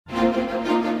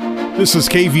This is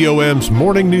KVOM's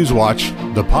Morning News Watch,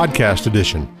 the podcast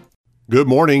edition. Good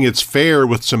morning. It's fair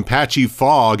with some patchy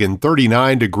fog and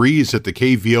 39 degrees at the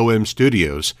KVOM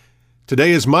studios.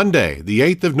 Today is Monday, the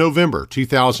 8th of November,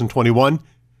 2021.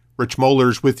 Rich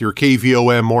Mollers with your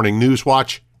KVOM Morning News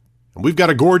Watch. And we've got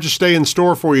a gorgeous day in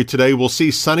store for you today. We'll see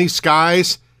sunny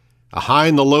skies, a high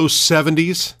in the low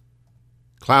 70s.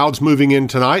 Clouds moving in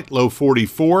tonight, low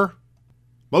 44.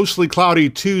 Mostly cloudy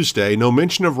Tuesday, no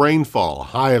mention of rainfall,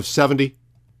 high of 70.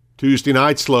 Tuesday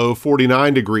night's low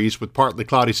 49 degrees with partly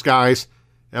cloudy skies,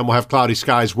 and we'll have cloudy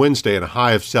skies Wednesday at a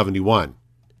high of 71.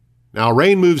 Now,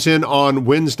 rain moves in on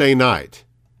Wednesday night,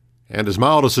 and as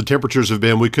mild as the temperatures have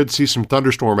been, we could see some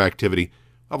thunderstorm activity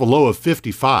of a low of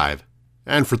 55.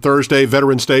 And for Thursday,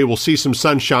 Veterans Day, we'll see some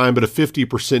sunshine, but a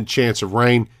 50% chance of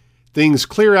rain. Things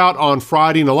clear out on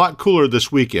Friday and a lot cooler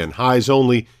this weekend, highs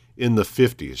only in the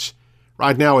 50s.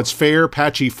 Right now it's fair,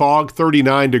 patchy fog,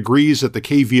 39 degrees at the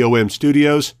KVOM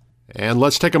studios. And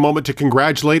let's take a moment to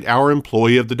congratulate our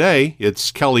employee of the day. It's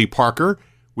Kelly Parker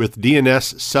with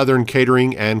DNS Southern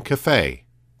Catering and Cafe.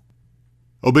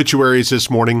 Obituaries this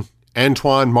morning.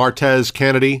 Antoine Martez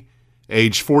Kennedy,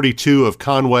 age 42 of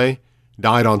Conway,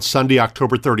 died on Sunday,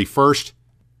 October 31st.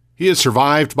 He is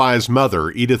survived by his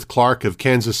mother, Edith Clark of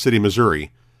Kansas City,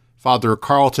 Missouri, father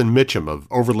Carlton Mitchum of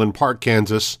Overland Park,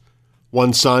 Kansas,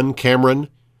 one son, Cameron,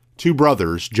 two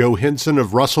brothers, Joe Henson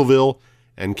of Russellville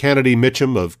and Kennedy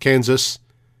Mitchum of Kansas,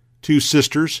 two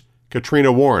sisters, Katrina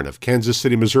Warren of Kansas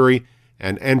City, Missouri,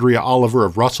 and Andrea Oliver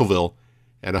of Russellville,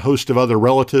 and a host of other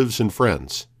relatives and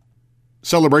friends.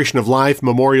 Celebration of Life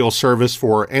memorial service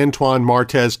for Antoine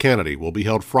Martez Kennedy will be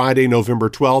held Friday, November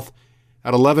 12th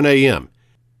at 11 a.m.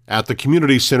 at the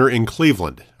Community Center in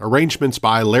Cleveland. Arrangements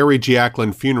by Larry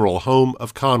Giaclin Funeral Home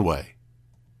of Conway.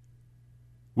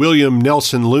 William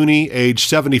Nelson Looney, age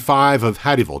 75 of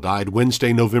Hattieville, died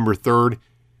Wednesday, November 3rd.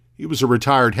 He was a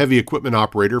retired heavy equipment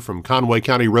operator from Conway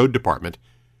County Road Department,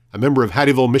 a member of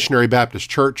Hattieville Missionary Baptist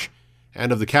Church,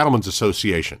 and of the Cattlemen's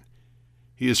Association.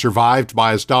 He is survived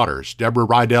by his daughters, Deborah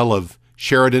Rydell of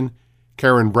Sheridan,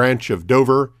 Karen Branch of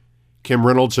Dover, Kim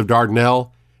Reynolds of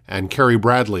Dardanelle, and Carrie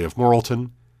Bradley of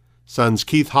Morrilton, sons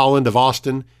Keith Holland of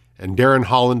Austin and Darren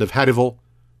Holland of Hattieville,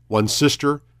 one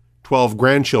sister, 12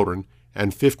 grandchildren,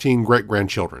 and 15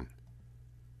 great-grandchildren.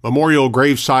 Memorial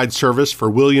graveside service for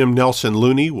William Nelson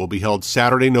Looney will be held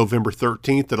Saturday, November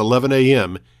 13th at 11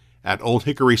 a.m. at Old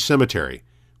Hickory Cemetery,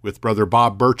 with Brother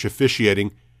Bob Birch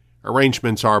officiating.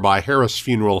 Arrangements are by Harris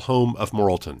Funeral Home of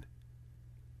Morrilton.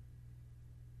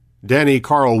 Danny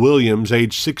Carl Williams,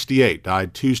 age 68,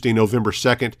 died Tuesday, November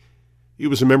 2nd. He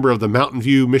was a member of the Mountain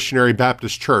View Missionary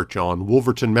Baptist Church on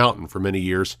Wolverton Mountain for many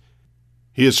years.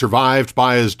 He is survived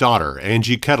by his daughter,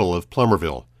 Angie Kettle of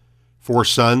Plumerville, four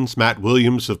sons, Matt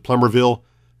Williams of Plumerville,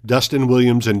 Dustin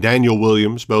Williams and Daniel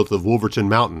Williams, both of Wolverton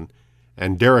Mountain,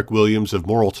 and Derek Williams of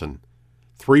Morrilton,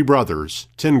 three brothers,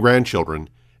 10 grandchildren,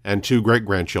 and 2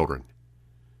 great-grandchildren.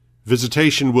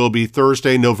 Visitation will be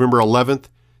Thursday, November 11th,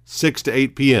 6 to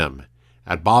 8 p.m.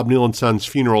 at Bob Neal & Sons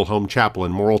Funeral Home Chapel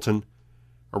in Morrilton.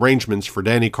 Arrangements for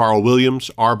Danny Carl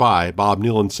Williams are by Bob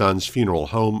Neal & Sons Funeral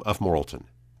Home of Morrilton.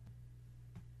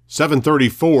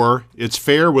 7:34, it's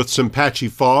fair with some patchy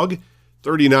fog,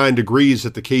 39 degrees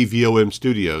at the KVOM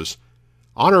studios.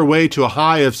 On our way to a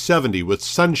high of 70 with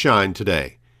sunshine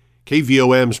today.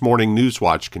 KVOM's Morning News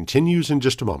Watch continues in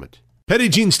just a moment. Petit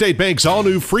Jean State Bank's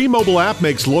all-new free mobile app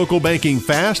makes local banking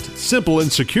fast, simple, and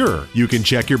secure. You can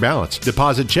check your balance,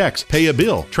 deposit checks, pay a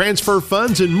bill, transfer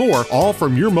funds, and more, all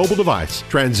from your mobile device.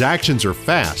 Transactions are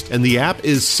fast, and the app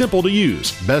is simple to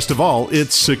use. Best of all,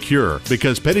 it's secure,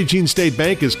 because Petit Jean State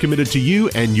Bank is committed to you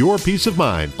and your peace of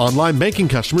mind. Online banking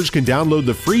customers can download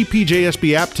the free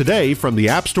PJSB app today from the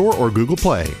App Store or Google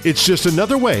Play. It's just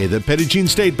another way that Petit Jean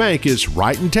State Bank is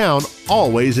right in town,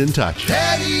 always in touch.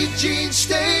 Petit Jean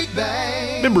State Bank.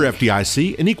 Member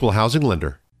FDIC, an equal housing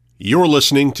lender. You're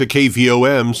listening to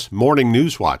KVOM's Morning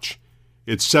News Watch.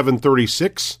 It's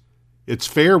 7:36. It's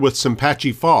fair with some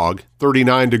patchy fog,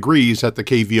 39 degrees at the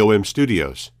KVOM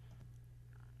studios.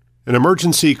 An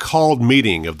emergency called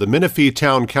meeting of the Menifee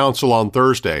Town Council on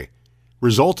Thursday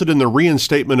resulted in the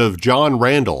reinstatement of John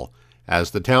Randall as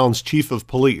the town's chief of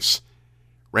police.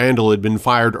 Randall had been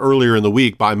fired earlier in the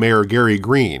week by Mayor Gary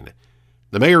Green.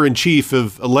 The mayor-in-chief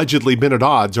have allegedly been at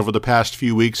odds over the past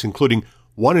few weeks, including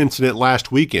one incident last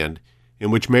weekend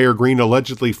in which Mayor Green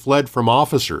allegedly fled from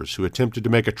officers who attempted to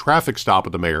make a traffic stop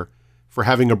of the mayor for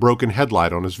having a broken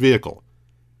headlight on his vehicle.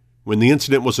 When the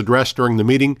incident was addressed during the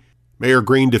meeting, Mayor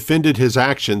Green defended his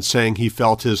actions, saying he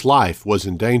felt his life was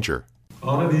in danger.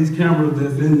 All of these cameras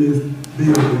that's in this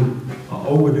building or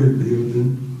over this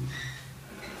building,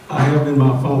 I have in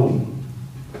my phone.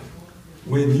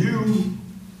 when you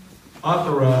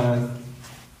authorize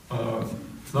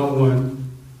someone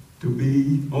to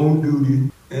be on duty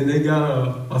and they got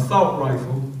a assault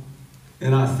rifle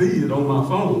and I see it on my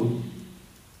phone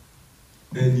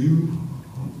and you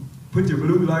put your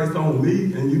blue lights on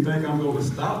me and you think I'm going to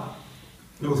stop?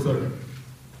 No, sir.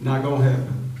 Not going to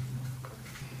happen.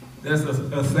 That's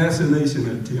an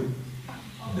assassination attempt.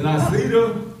 And I see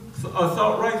the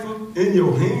assault rifle in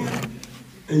your hand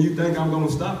and you think I'm going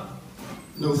to stop?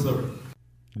 No, sir.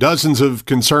 Dozens of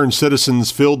concerned citizens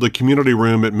filled the community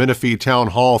room at Menifee Town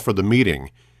Hall for the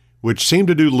meeting, which seemed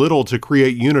to do little to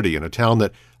create unity in a town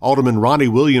that Alderman Ronnie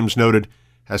Williams noted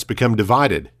has become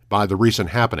divided by the recent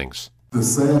happenings. The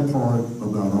sad part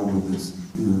about all of this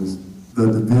is the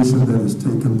division that has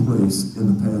taken place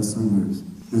in the past 3 years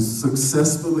is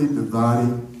successfully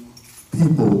dividing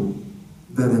people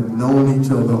that have known each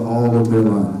other all of their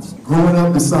lives. Growing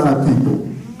up beside people,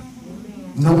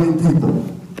 knowing people.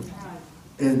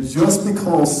 And just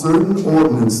because certain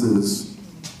ordinances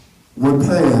were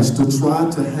passed to try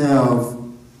to have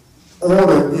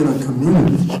order in a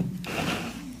community,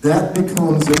 that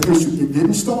becomes an issue. It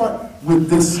didn't start with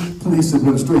this police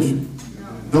administration.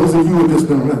 Those of you who have just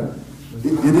been around.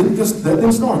 That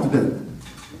didn't start today.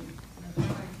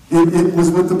 It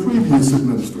was with the previous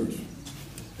administration.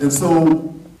 And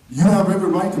so you have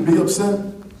every right to be upset.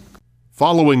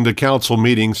 Following the council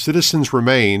meeting, citizens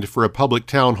remained for a public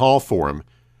town hall forum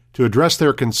to address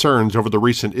their concerns over the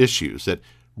recent issues that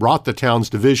brought the town's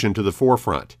division to the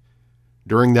forefront.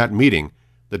 During that meeting,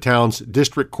 the town's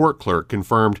district court clerk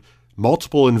confirmed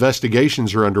multiple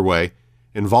investigations are underway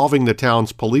involving the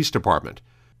town's police department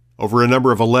over a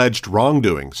number of alleged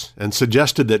wrongdoings and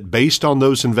suggested that based on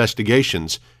those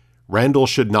investigations, Randall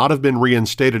should not have been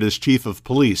reinstated as chief of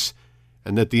police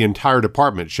and that the entire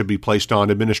department should be placed on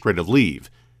administrative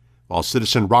leave, while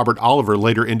citizen Robert Oliver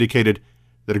later indicated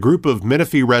that a group of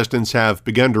Menifee residents have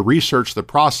begun to research the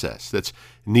process that's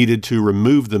needed to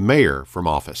remove the mayor from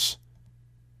office.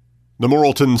 The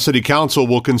Morrilton City Council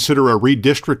will consider a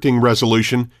redistricting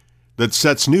resolution that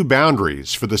sets new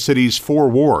boundaries for the city's 4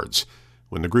 wards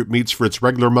when the group meets for its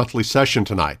regular monthly session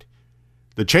tonight.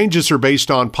 The changes are based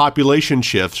on population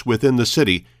shifts within the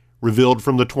city revealed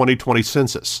from the 2020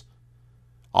 census.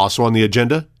 Also on the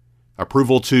agenda,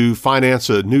 approval to finance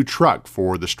a new truck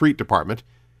for the street department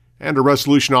and a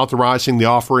resolution authorizing the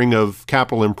offering of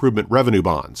capital improvement revenue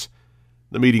bonds.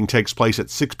 The meeting takes place at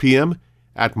 6 p.m.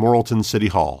 at Morrilton City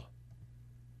Hall.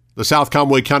 The South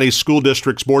Conway County School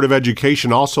District's Board of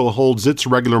Education also holds its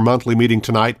regular monthly meeting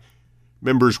tonight.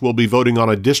 Members will be voting on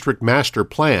a district master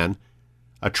plan,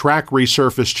 a track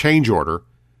resurface change order,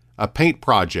 a paint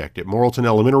project at Morrilton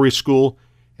Elementary School,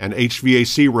 and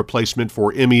HVAC replacement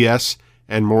for MES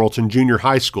and Morrilton Junior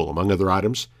High School, among other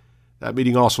items. That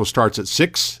meeting also starts at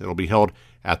 6. It'll be held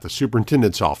at the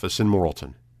superintendent's office in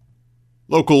Morrilton.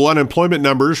 Local unemployment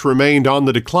numbers remained on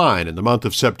the decline in the month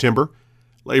of September.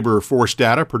 Labor force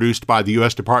data produced by the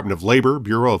U.S. Department of Labor,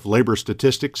 Bureau of Labor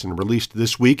Statistics, and released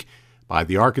this week by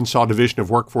the Arkansas Division of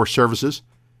Workforce Services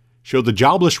showed the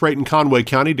jobless rate in Conway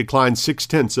County declined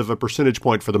 0.6 of a percentage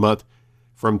point for the month,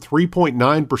 from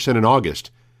 3.9% in August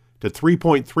to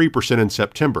 3.3% in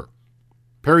September.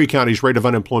 Perry County's rate of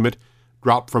unemployment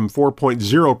dropped from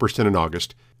 4.0% in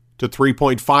August to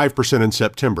 3.5% in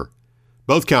September.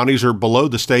 Both counties are below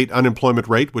the state unemployment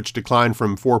rate, which declined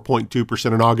from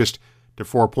 4.2% in August to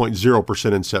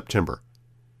 4.0% in September.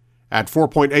 At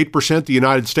 4.8%, the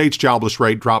United States jobless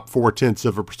rate dropped 0.4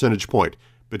 of a percentage point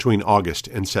between August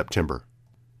and September.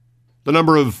 The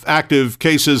number of active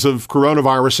cases of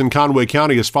coronavirus in Conway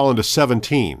County has fallen to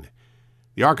 17.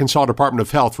 The Arkansas Department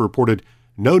of Health reported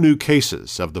no new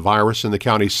cases of the virus in the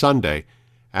county Sunday,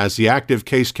 as the active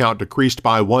case count decreased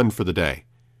by 1 for the day.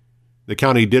 The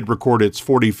county did record its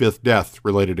 45th death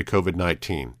related to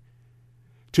COVID-19.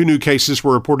 2 new cases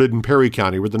were reported in Perry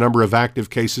County, where the number of active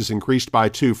cases increased by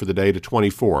 2 for the day to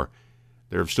 24.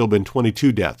 There have still been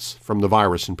 22 deaths from the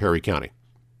virus in Perry County.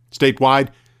 Statewide,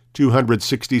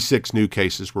 266 new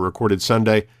cases were recorded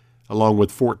Sunday, along with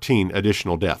 14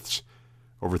 additional deaths.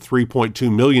 Over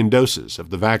 3.2 million doses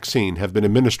of the vaccine have been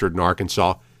administered in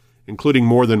Arkansas, including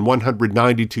more than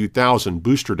 192,000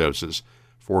 booster doses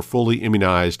for fully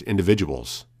immunized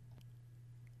individuals.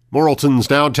 Morrilton's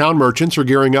downtown merchants are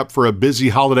gearing up for a busy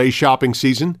holiday shopping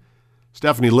season.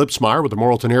 Stephanie Lipsmeyer with the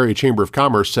Morrilton Area Chamber of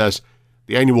Commerce says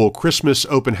the annual Christmas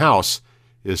Open House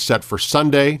is set for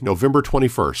Sunday, November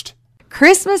 21st.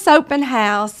 Christmas open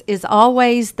house is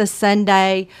always the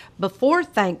Sunday before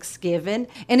Thanksgiving,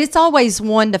 and it's always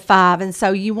 1 to 5, and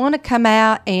so you want to come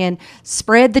out and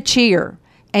spread the cheer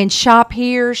and shop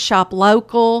here, shop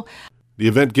local. The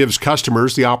event gives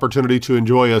customers the opportunity to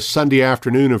enjoy a Sunday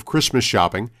afternoon of Christmas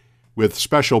shopping with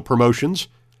special promotions,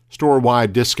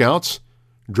 store-wide discounts,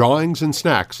 drawings, and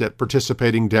snacks at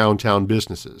participating downtown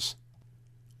businesses.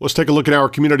 Let's take a look at our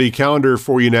community calendar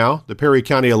for you now. The Perry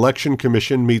County Election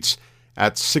Commission meets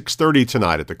at 6:30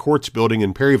 tonight at the Courts Building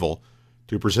in Perryville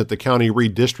to present the county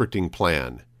redistricting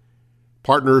plan.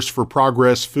 Partners for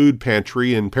Progress Food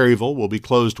Pantry in Perryville will be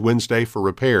closed Wednesday for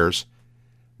repairs.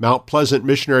 Mount Pleasant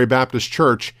Missionary Baptist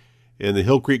Church in the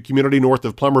Hill Creek community north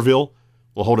of Plumerville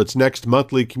will hold its next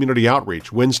monthly community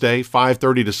outreach Wednesday,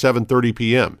 5:30 to 7:30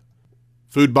 p.m.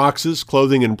 Food boxes,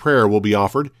 clothing, and prayer will be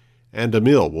offered, and a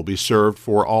meal will be served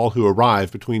for all who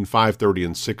arrive between 5:30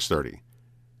 and 6:30.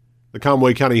 The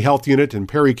Conway County Health Unit and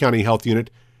Perry County Health Unit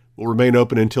will remain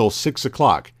open until 6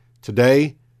 o'clock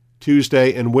today,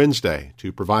 Tuesday, and Wednesday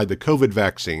to provide the COVID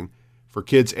vaccine for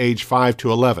kids age 5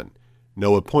 to 11.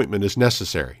 No appointment is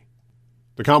necessary.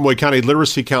 The Conway County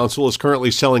Literacy Council is currently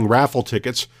selling raffle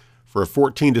tickets for a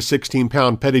 14 to 16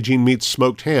 pound Petit Jean Meats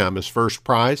smoked ham as first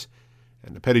prize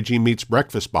and the Petit Jean Meats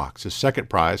breakfast box as second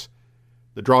prize.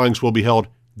 The drawings will be held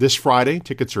this Friday.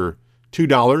 Tickets are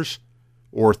 $2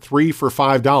 or 3 for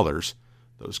 $5.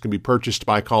 Those can be purchased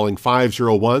by calling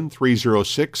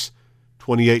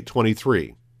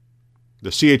 501-306-2823.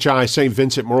 The CHI St.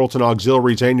 Vincent Morrilton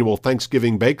Auxiliary's annual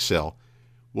Thanksgiving Bake Sale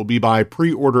will be by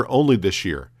pre-order only this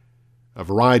year. A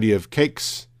variety of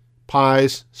cakes,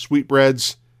 pies,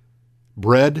 sweetbreads,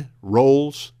 bread,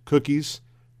 rolls, cookies,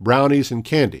 brownies, and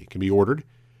candy can be ordered.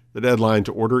 The deadline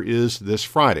to order is this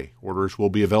Friday. Orders will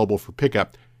be available for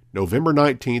pickup November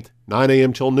 19th, 9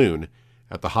 a.m. till noon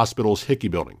at the hospital's Hickey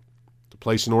building. To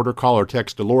place an order, call or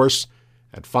text Dolores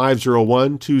at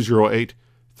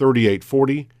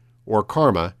 501-208-3840 or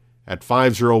Karma at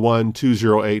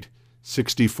 501-208-6447.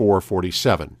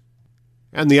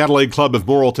 And the Adelaide Club of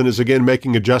Morrilton is again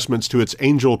making adjustments to its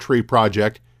Angel Tree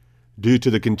project due to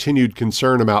the continued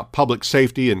concern about public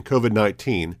safety and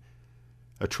COVID-19.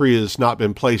 A tree has not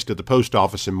been placed at the post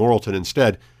office in Morrilton.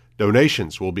 Instead,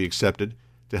 donations will be accepted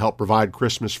to help provide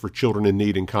Christmas for children in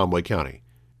need in Conway County.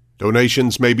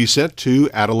 Donations may be sent to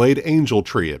Adelaide Angel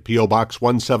Tree at P.O. Box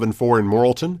 174 in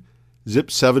Morrilton, zip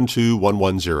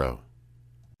 72110.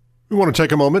 We want to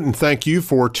take a moment and thank you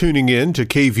for tuning in to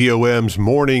KVOM's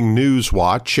Morning News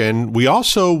Watch, and we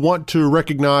also want to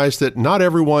recognize that not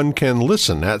everyone can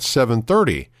listen at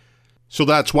 7:30. So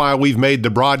that's why we've made the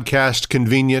broadcast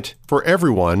convenient for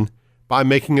everyone by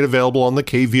making it available on the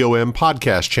KVOM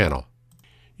podcast channel.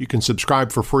 You can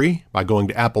subscribe for free by going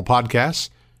to Apple Podcasts,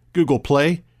 Google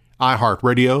Play,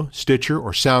 iHeartRadio, Stitcher,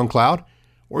 or SoundCloud,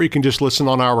 or you can just listen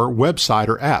on our website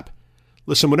or app.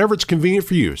 Listen whenever it's convenient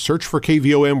for you. Search for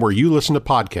KVOM where you listen to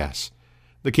podcasts.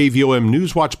 The KVOM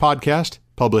News Watch podcast,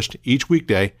 published each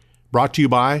weekday, brought to you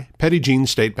by Petit Jean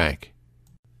State Bank.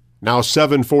 Now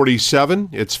 7:47,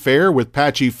 it's fair with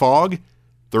patchy fog,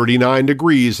 39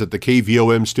 degrees at the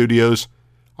KVOM studios.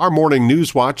 Our Morning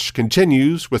News Watch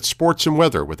continues with sports and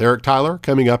weather with Eric Tyler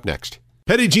coming up next.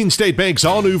 Petit Jean State Bank's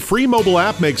all-new free mobile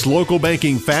app makes local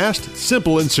banking fast,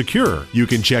 simple, and secure. You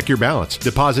can check your balance,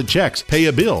 deposit checks, pay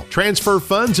a bill, transfer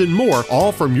funds, and more,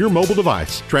 all from your mobile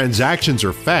device. Transactions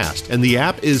are fast, and the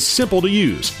app is simple to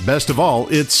use. Best of all,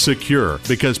 it's secure,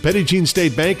 because Petit Jean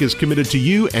State Bank is committed to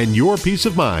you and your peace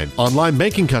of mind. Online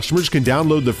banking customers can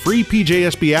download the free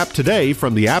PJSB app today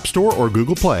from the App Store or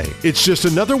Google Play. It's just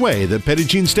another way that Petit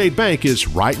Jean State Bank is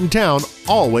right in town,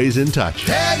 always in touch.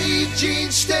 Petit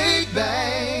Jean State Bank.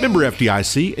 Member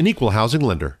FDIC, an equal housing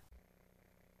lender.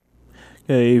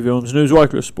 KVOM's News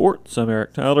Watch with Sports. I'm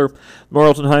Eric Tyler. The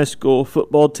Morrilton High School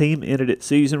football team ended its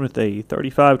season with a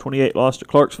 35-28 loss to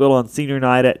Clarksville on senior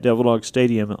night at Devil Dog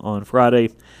Stadium on Friday.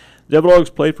 The Devil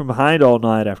Dogs played from behind all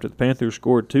night after the Panthers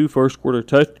scored two first-quarter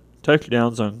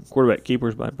touchdowns on quarterback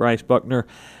keepers by Bryce Buckner.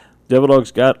 Devil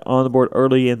Dogs got on the board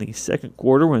early in the second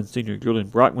quarter when senior Julian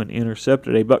Brockman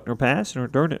intercepted a Buckner pass and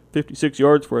returned it 56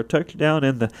 yards for a touchdown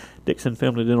and the Dixon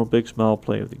Family Dental Big Smile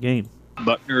play of the game.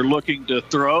 Buckner looking to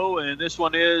throw, and this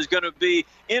one is going to be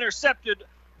intercepted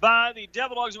by the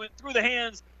Devil Dogs. It went through the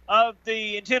hands of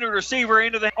the intended receiver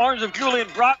into the arms of Julian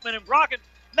Brockman, and Brockman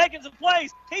making some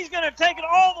plays. He's going to take it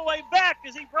all the way back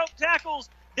as he broke tackles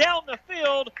down the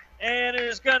field and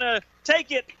is going to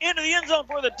take it into the end zone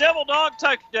for the Devil Dog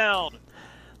touchdown.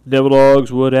 Devil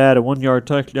Dogs would add a 1-yard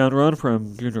touchdown run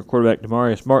from junior quarterback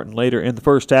Demarius Martin later in the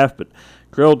first half, but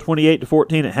trailed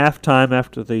 28-14 at halftime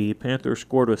after the Panthers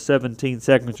scored with 17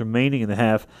 seconds remaining in the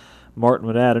half. Martin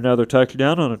would add another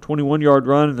touchdown on a 21-yard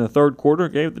run in the third quarter,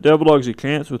 gave the Devil Dogs a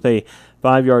chance with a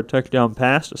 5-yard touchdown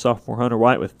pass to sophomore Hunter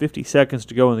White with 50 seconds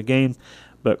to go in the game,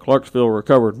 but Clarksville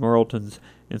recovered Morrilton's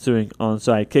ensuing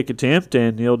onside kick attempt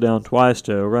and kneeled down twice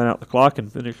to run out the clock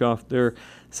and finish off their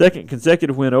second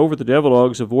consecutive win over the Devil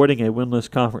Dogs, avoiding a winless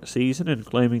conference season and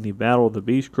claiming the Battle of the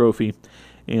Beast trophy.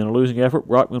 In a losing effort,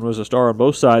 Brockman was a star on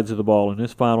both sides of the ball in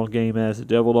this final game as a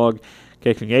Devil Dog,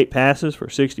 catching 8 passes for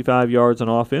 65 yards on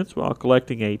offense while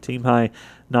collecting a team-high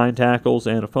 9 tackles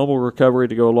and a fumble recovery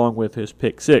to go along with his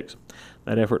pick 6.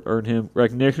 That effort earned him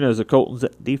recognition as the Colton's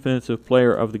Defensive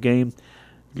Player of the Game.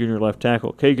 Junior left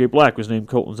tackle K.J. Black was named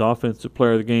Colton's Offensive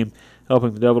Player of the Game,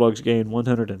 helping the Devil Dogs gain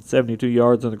 172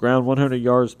 yards on the ground, 100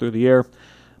 yards through the air.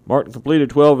 Martin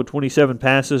completed 12 of 27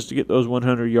 passes to get those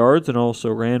 100 yards and also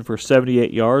ran for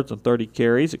 78 yards on 30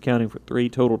 carries, accounting for 3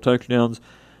 total touchdowns.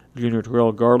 Junior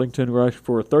Terrell Garlington rushed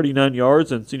for 39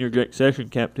 yards, and senior Jake Session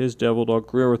capped his Devil Dog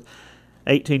career with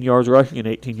 18 yards rushing and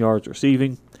 18 yards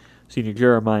receiving. Senior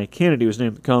Jeremiah Kennedy was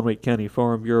named the Conway County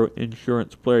Farm Bureau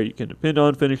Insurance Player you can depend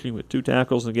on, finishing with 2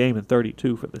 tackles in the game and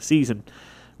 32 for the season.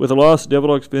 With a loss, the Devil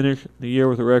Dogs finished the year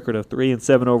with a record of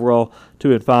 3-7 overall,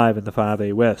 2-5 in the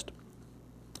 5A West.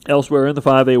 Elsewhere in the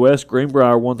 5A West,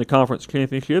 Greenbrier won the conference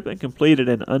championship and completed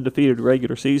an undefeated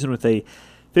regular season with a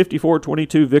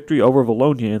 54-22 victory over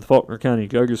Valonia in the Faulkner County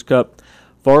Judges Cup.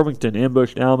 Farmington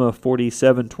ambushed Alma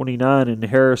 47-29 and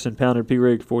Harrison pounded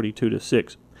P-Rig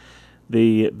 42-6.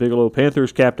 The Bigelow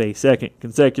Panthers capped a second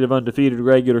consecutive undefeated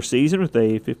regular season with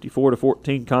a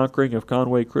 54-14 conquering of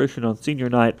Conway Christian on senior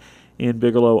night in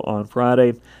Bigelow on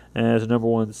Friday. As a number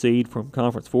 1 seed from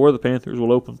Conference 4, the Panthers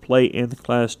will open play in the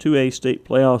Class 2A state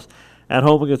playoffs at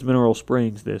home against Mineral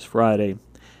Springs this Friday.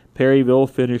 Perryville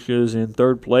finishes in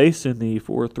 3rd place in the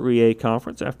 4-3A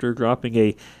conference after dropping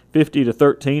a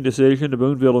 50-13 decision to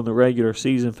Boonville in the regular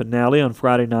season finale on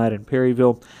Friday night in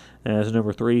Perryville. As a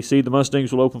number 3 seed, the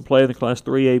Mustangs will open play in the Class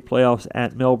 3A playoffs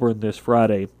at Melbourne this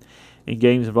Friday. In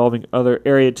games involving other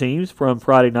area teams from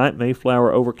Friday night,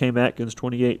 Mayflower overcame Atkins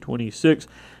 28-26.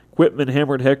 Quitman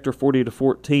hammered Hector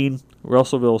 40-14.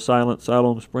 Russellville silenced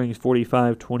Siloam Springs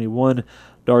 45-21.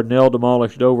 Dardanelle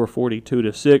demolished Dover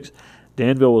 42-6.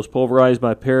 Danville was pulverized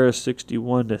by Paris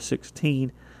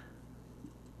 61-16.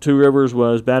 Two Rivers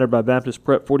was battered by Baptist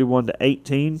Prep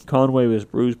 41-18. Conway was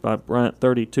bruised by Bryant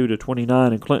 32-29,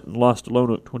 and Clinton lost to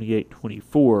Lonoke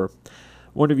 28-24.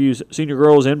 Wonderview's senior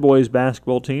girls and boys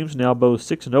basketball teams now both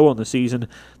 6-0 on the season.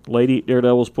 The Lady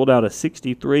Daredevils pulled out a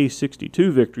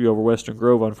 63-62 victory over Western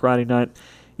Grove on Friday night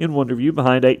in Wonderview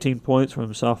behind 18 points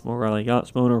from sophomore Riley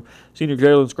Gottsmoner. Senior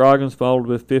Jalen Scroggins followed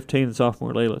with 15, and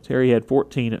sophomore Layla Terry had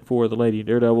 14 for the Lady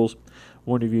Daredevils.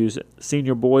 Wonderview's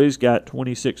senior boys got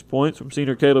 26 points from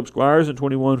senior Caleb Squires and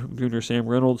 21 from junior Sam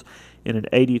Reynolds in an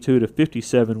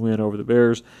 82-57 win over the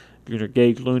Bears. Junior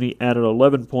Gage Looney added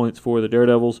 11 points for the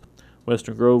Daredevils.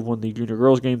 Western Grove won the junior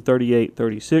girls game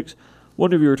 38-36.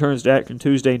 Wonderview returns to action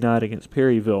Tuesday night against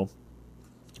Perryville.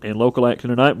 In local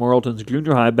action tonight, Morrilton's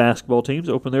junior high basketball teams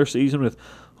open their season with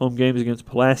home games against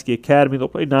Pulaski Academy. They'll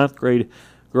play 9th grade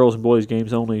girls and boys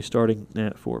games only starting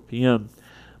at 4 p.m.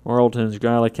 Morrilton's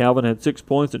Guyla Calvin had 6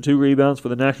 points and 2 rebounds for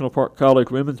the National Park College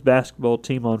women's basketball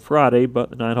team on Friday, but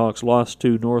the Nighthawks lost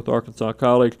to North Arkansas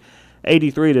College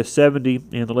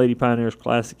 83-70 in the Lady Pioneers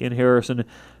Classic in Harrison.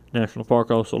 National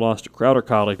Park also lost to Crowder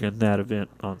College in that event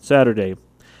on Saturday.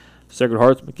 Sacred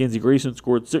Heart's Mackenzie Greason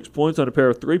scored 6 points on a pair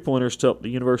of 3-pointers to help the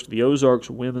University of the Ozarks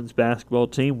women's basketball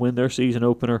team win their season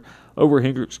opener over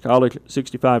Hendricks College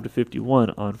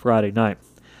 65-51 on Friday night.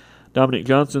 Dominic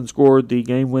Johnson scored the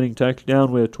game-winning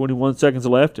touchdown with 21 seconds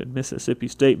left, and Mississippi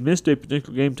State missed a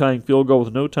potential game-tying field goal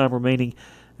with no time remaining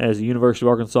as the University of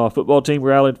Arkansas football team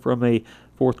rallied from a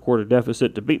fourth-quarter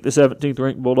deficit to beat the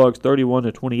 17th-ranked Bulldogs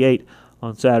 31-28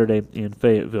 on Saturday in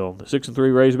Fayetteville. The 6-3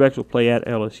 Razorbacks will play at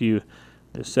LSU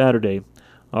this Saturday.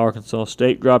 Arkansas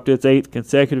State dropped its 8th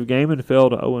consecutive game and fell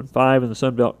to 0-5 in the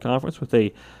Sun Belt Conference with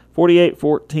a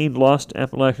 48-14 loss to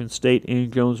Appalachian State in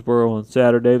Jonesboro on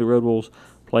Saturday. The Red Wolves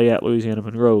play at Louisiana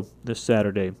Monroe this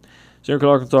Saturday.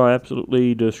 Central Arkansas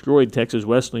absolutely destroyed Texas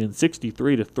Wesleyan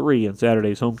 63-3 in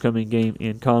Saturday's homecoming game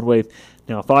in Conway.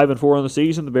 Now 5-4 on the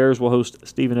season, the Bears will host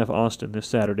Stephen F. Austin this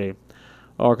Saturday.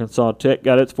 Arkansas Tech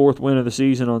got its 4th win of the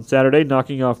season on Saturday,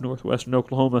 knocking off Northwestern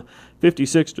Oklahoma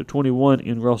 56-21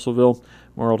 in Russellville.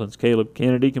 Morrilton's Caleb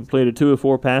Kennedy completed 2 of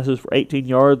 4 passes for 18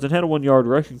 yards and had a 1-yard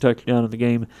rushing touchdown in the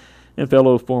game. And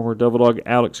fellow former Devil Dog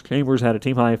Alex Chambers had a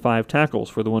team-high 5 tackles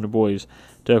for the Wonder Boys.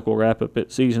 Tech will wrap up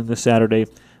its season this Saturday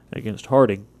against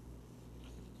Harding.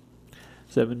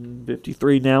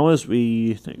 7:53 now as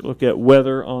we take a look at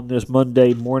weather on this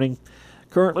Monday morning.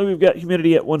 Currently, we've got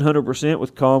humidity at 100%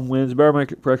 with calm winds,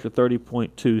 barometric pressure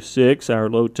 30.26. Our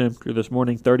low temperature this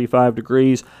morning, 35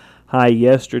 degrees. High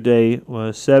yesterday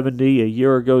was 70. A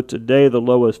year ago today, the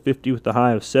low was 50 with the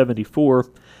high of 74.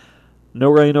 No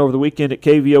rain over the weekend at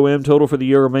KVOM. Total for the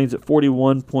year remains at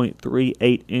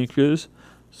 41.38 inches.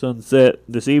 Sunset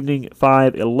this evening at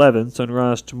 5:11.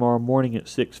 Sunrise tomorrow morning at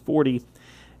 6:40.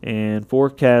 And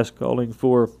forecast calling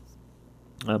for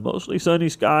mostly sunny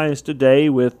skies today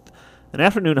with an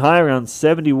afternoon high around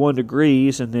 71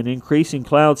 degrees and then increasing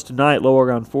clouds tonight, low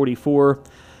around 44.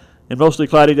 And mostly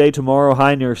cloudy day tomorrow,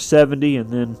 high near 70, and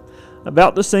then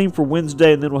about the same for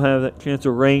Wednesday, and then we'll have that chance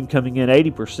of rain coming in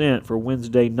 80% for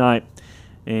Wednesday night,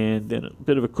 and then a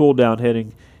bit of a cool down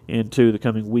heading into the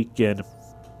coming weekend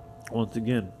once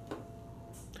again.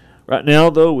 Right now,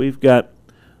 though, we've got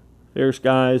fair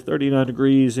skies, 39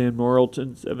 degrees in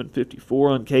Morrilton, 7:54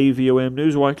 on KVOM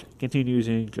Newswatch. Continues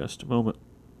in just a moment.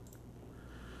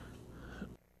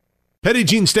 Petit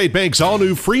Jean State Bank's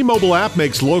all-new free mobile app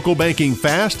makes local banking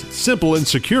fast, simple, and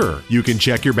secure. You can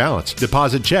check your balance,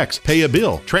 deposit checks, pay a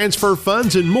bill, transfer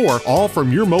funds, and more, all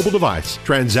from your mobile device.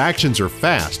 Transactions are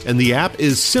fast, and the app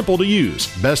is simple to use.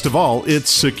 Best of all,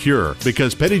 it's secure,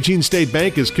 because Petit Jean State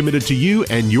Bank is committed to you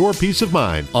and your peace of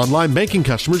mind. Online banking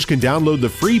customers can download the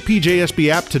free PJSB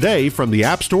app today from the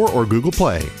App Store or Google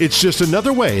Play. It's just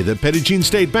another way that Petit Jean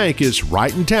State Bank is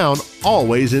right in town,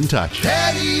 always in touch.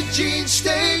 Petit Jean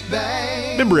State Bank.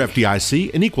 Member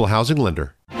FDIC, an equal housing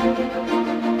lender.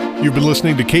 You've been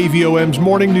listening to KVOM's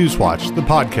Morning News Watch, the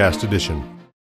podcast edition.